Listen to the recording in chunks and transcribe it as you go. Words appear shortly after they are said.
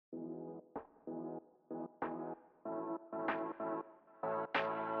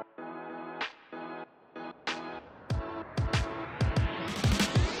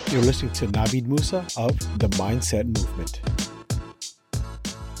You're listening to Navid Musa of the Mindset Movement.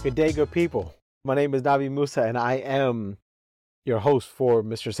 Good day, good people. My name is Navid Musa, and I am your host for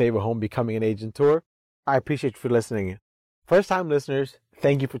Mr. Save a Home Becoming an Agent Tour. I appreciate you for listening. First-time listeners,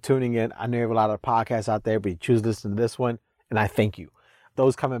 thank you for tuning in. I know you have a lot of podcasts out there, but you choose to listen to this one, and I thank you.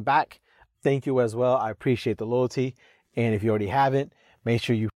 Those coming back, thank you as well. I appreciate the loyalty. And if you already haven't, make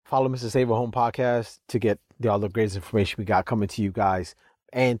sure you follow Mr. Save a Home podcast to get all the greatest information we got coming to you guys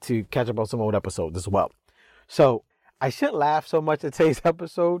and to catch up on some old episodes as well. So I shouldn't laugh so much at today's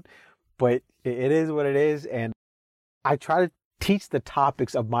episode, but it is what it is. And I try to teach the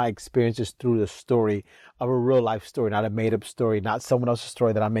topics of my experiences through the story of a real life story, not a made up story, not someone else's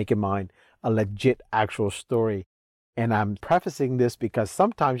story that I'm making mine, a legit actual story. And I'm prefacing this because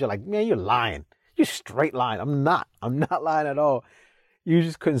sometimes you're like, man, you're lying. You're straight lying. I'm not lying at all. You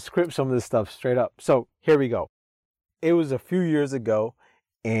just couldn't script some of this stuff straight up. So here we go. It was a few years ago,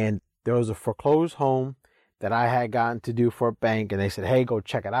 and there was a foreclosed home that I had gotten to do for a bank, and they said, hey, go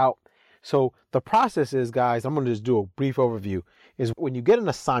check it out. So the process is, guys, I'm going to just do a brief overview, is when you get an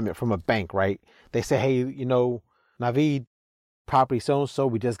assignment from a bank, right? They say, hey, Navid, property so-and-so,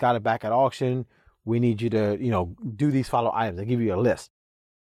 we just got it back at auction. We need you to, do these follow items. They give you a list.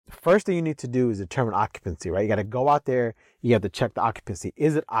 The first thing you need to do is determine occupancy, right? You got to go out there. You have to check the occupancy.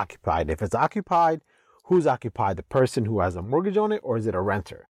 Is it occupied? If it's occupied, who's occupied? The person who has a mortgage on it, or is it a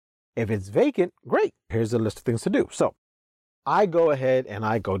renter? If it's vacant, great. Here's a list of things to do. So I go ahead and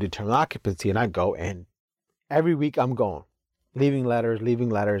I go determine occupancy, and I go, and every week I'm going, leaving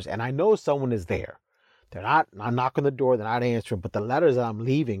letters, and I know someone is there. They're not, I knock on the door, they're not answering, but the letters that I'm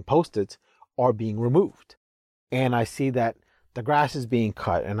leaving, Post-its, are being removed. And I see that the grass is being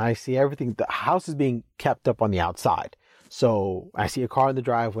cut, and I see everything. The house is being kept up on the outside. So I see a car in the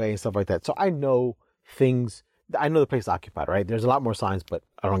driveway and stuff like that. So I know things. I know the place is occupied, right? There's a lot more signs, but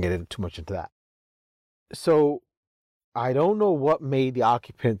I don't get too much into that. So I don't know what made the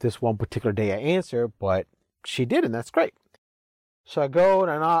occupant this one particular day answer, but she did, and that's great. So I go,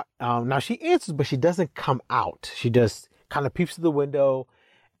 and now she answers, but she doesn't come out. She just kind of peeps through the window,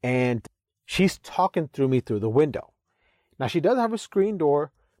 and she's talking through me through the window. Now, she does have a screen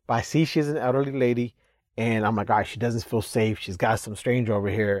door, but I see she's an elderly lady, and I'm like, all right, she doesn't feel safe. She's got some stranger over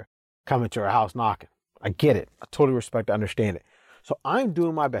here coming to her house knocking. I get it. I totally respect it, understand it. So I'm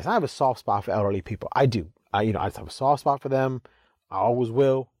doing my best. I have a soft spot for elderly people. I do. I just have a soft spot for them. I always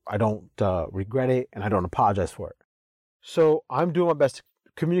will. I don't regret it, and I don't apologize for it. So I'm doing my best to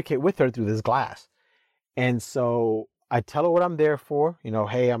communicate with her through this glass. And so I tell her what I'm there for.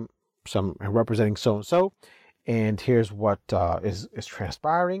 Hey, I'm representing so-and-so. And here's what is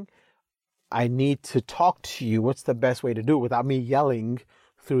transpiring. I need to talk to you. What's the best way to do it without me yelling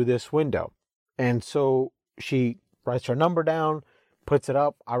through this window? And so she writes her number down, puts it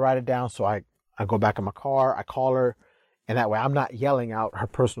up. I write it down. So I go back in my car. I call her. And that way I'm not yelling out her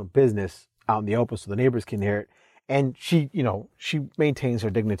personal business out in the open so the neighbors can hear it. And she maintains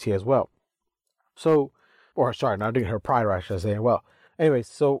her dignity as well. So, not dignity, her pride, I should say. Well, anyway,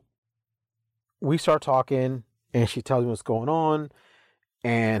 so we start talking. And she tells me what's going on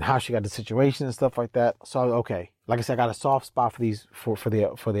and how she got the situation and stuff like that. So, okay. Like I said, I got a soft spot for these, for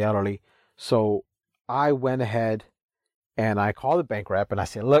the elderly. So I went ahead and I called the bank rep and I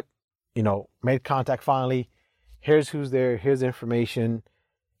said, look, made contact finally. Here's who's there. Here's the information.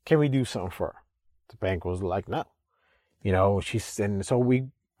 Can we do something for her? The bank was like, no. And so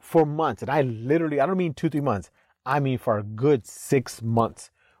for months, and I don't mean 2-3 months. I mean, for a good 6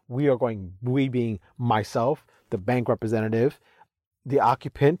 months, we being myself, the bank representative, the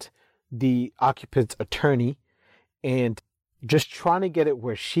occupant's attorney, and just trying to get it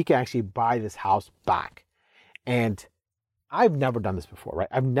where she can actually buy this house back. And I've never done this before, right?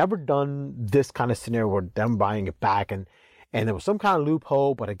 I've never done this kind of scenario where them buying it back, and there was some kind of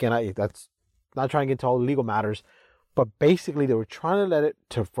loophole. But again, that's not trying to get into all the legal matters. But basically, they were trying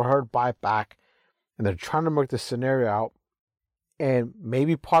to for her to buy it back, and they're trying to work this scenario out. And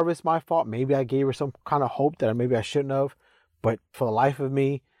maybe part of it's my fault. Maybe I gave her some kind of hope that maybe I shouldn't have. But for the life of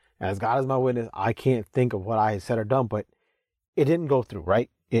me, as God is my witness, I can't think of what I had said or done. But it didn't go through,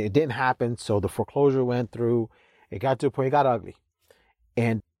 right? It didn't happen. So the foreclosure went through. It got to a point, it got ugly.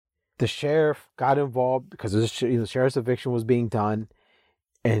 And the sheriff got involved because the sheriff's eviction was being done.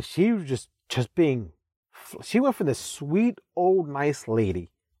 And she was just being, she went from this sweet, old, nice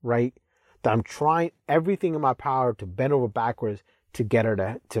lady, right? That I'm trying everything in my power to bend over backwards to get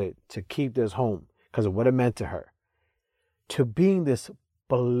her to keep this home because of what it meant to her, to being this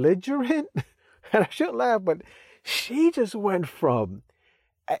belligerent, and I shouldn't laugh, but she just went from,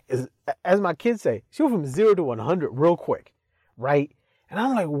 as my kids say, she went from 0 to 100 real quick, right? And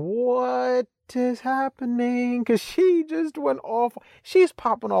I'm like, what is happening? Because she just went off. She's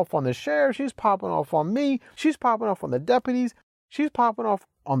popping off on the sheriff. She's popping off on me. She's popping off on the deputies. She's popping off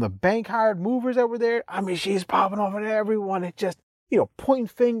on the bank hired movers that were there. I mean, she's popping off on everyone. It just, pointing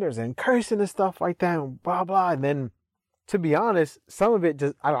fingers and cursing and stuff like that and blah, blah. And then, to be honest, some of it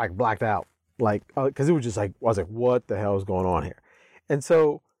just, I like blacked out. Like, because it was just like, I was like, what the hell is going on here? And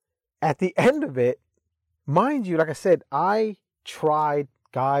so at the end of it, mind you, like I said, I tried,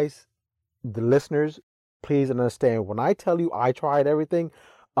 guys, the listeners, please understand, when I tell you I tried everything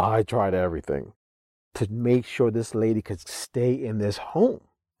to make sure this lady could stay in this home.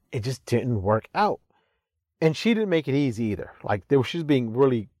 It just didn't work out. And she didn't make it easy either. Like, she was being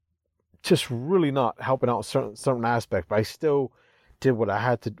really not helping out certain aspects, but I still did what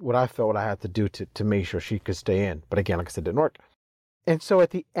I felt I had to do to make sure she could stay in. But again, like I said, it didn't work. And so at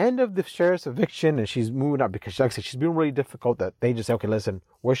the end of the sheriff's eviction, and she's moving up because, like I said, she's been really difficult, that they just say, okay, listen,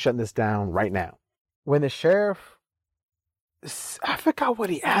 we're shutting this down right now. When the sheriff, I forgot what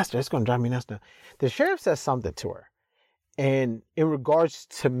he asked her. It's going to drive me nuts now. The sheriff says something to her. And in regards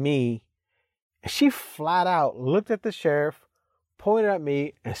to me, she flat out looked at the sheriff, pointed at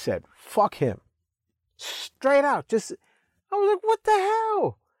me, and said, fuck him. Straight out. I was like, what the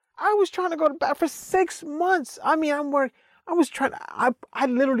hell? I was trying to go to bat for 6 months. I mean, I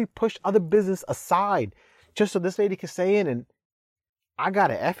literally pushed other business aside just so this lady could stay in, and I got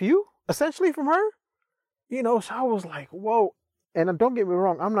a F you, essentially, from her. So I was like, whoa. And don't get me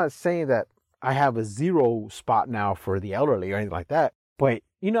wrong, I'm not saying that I have a zero spot now for the elderly or anything like that. But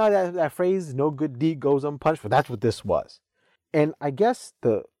you know that phrase, no good deed goes unpunished? But that's what this was. And I guess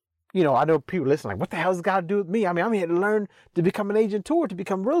I know people listen like, what the hell has it got to do with me? I mean, I'm here to learn to become an agent too, or to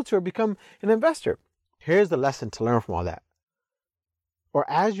become a realtor, or become an investor. Here's the lesson to learn from all that. Or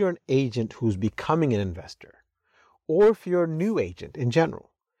as you're an agent who's becoming an investor, or if you're a new agent in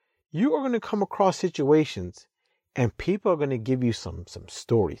general, you are going to come across situations and people are going to give you some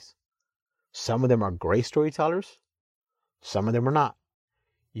stories. Some of them are great storytellers. Some of them are not.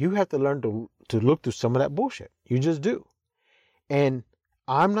 You have to learn to look through some of that bullshit. You just do. And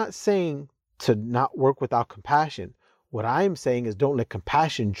I'm not saying to not work without compassion. What I am saying is don't let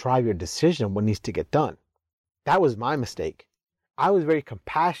compassion drive your decision on what needs to get done. That was my mistake. I was very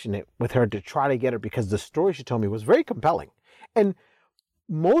compassionate with her to try to get her because the story she told me was very compelling. And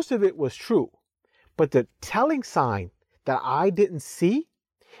most of it was true. But the telling sign that I didn't see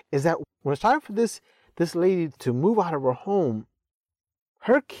is that when it's time for this lady to move out of her home,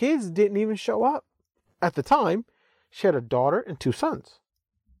 her kids didn't even show up. At the time, she had a daughter and 2 sons.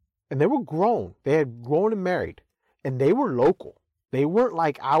 And they were grown. They had grown and married. And they were local. They weren't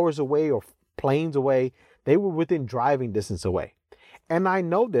like hours away or planes away. They were within driving distance away. And I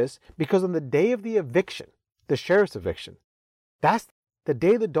know this because on the day of the eviction, the sheriff's eviction, that's the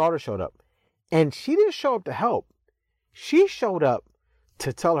day the daughter showed up. And she didn't show up to help. She showed up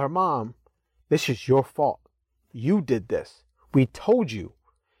to tell her mom, this is your fault. You did this. We told you.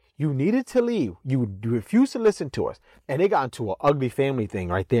 You needed to leave. You refused to listen to us. And they got into an ugly family thing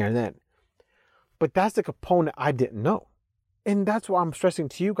right there and then. But that's the component I didn't know. And that's what I'm stressing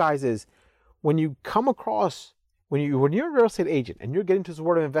to you guys is when you come across, when you're a real estate agent and you're getting to the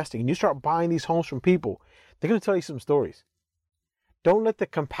world of investing and you start buying these homes from people, they're going to tell you some stories. Don't let the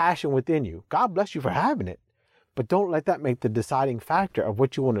compassion within you, God bless you for having it, but don't let that make the deciding factor of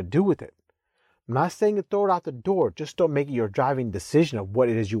what you want to do with it. I'm not saying to throw it out the door. Just don't make it your driving decision of what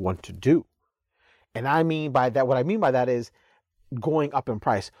it is you want to do. And what I mean by that is going up in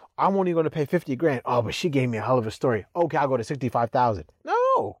price. I'm only going to pay 50 grand. Oh, but she gave me a hell of a story. Okay, I'll go to 65,000.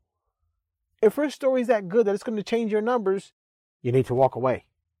 No. If her story's that good that it's going to change your numbers, you need to walk away.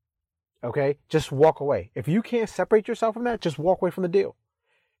 Okay? Just walk away. If you can't separate yourself from that, just walk away from the deal.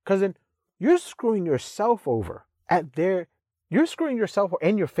 Because then you're screwing yourself over you're screwing yourself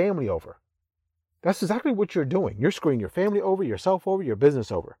and your family over. That's exactly what you're doing. You're screwing your family over, yourself over, your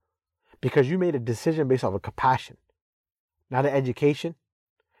business over. Because you made a decision based off of compassion. Not an education.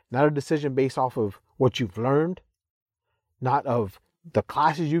 Not a decision based off of what you've learned. Not of the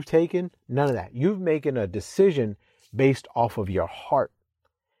classes you've taken. None of that. You've making a decision based off of your heart.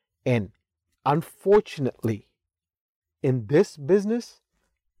 And unfortunately, in this business,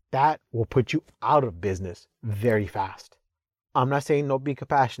 that will put you out of business very fast. I'm not saying don't be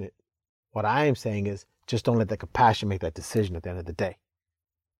compassionate. What I am saying is just don't let the compassion make that decision at the end of the day.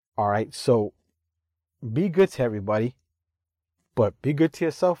 All right. So be good to everybody, but be good to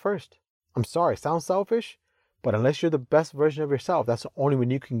yourself first. I'm sorry. It sounds selfish, but unless you're the best version of yourself, that's the only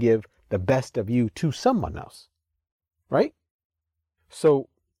when you can give the best of you to someone else. Right? So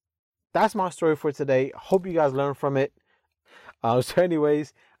that's my story for today. Hope you guys learned from it. So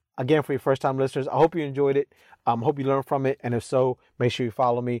anyways, again, for your first time listeners, I hope you enjoyed it. Hope you learned from it. And if so, make sure you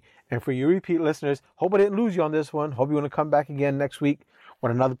follow me. And for you repeat listeners, hope I didn't lose you on this one. Hope you want to come back again next week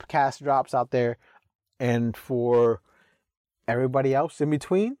when another cast drops out there. And for everybody else in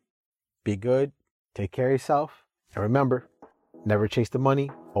between, be good, take care of yourself. And remember, never chase the money,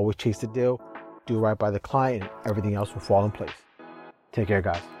 always chase the deal. Do right by the client and everything else will fall in place. Take care,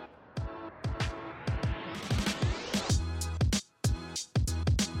 guys.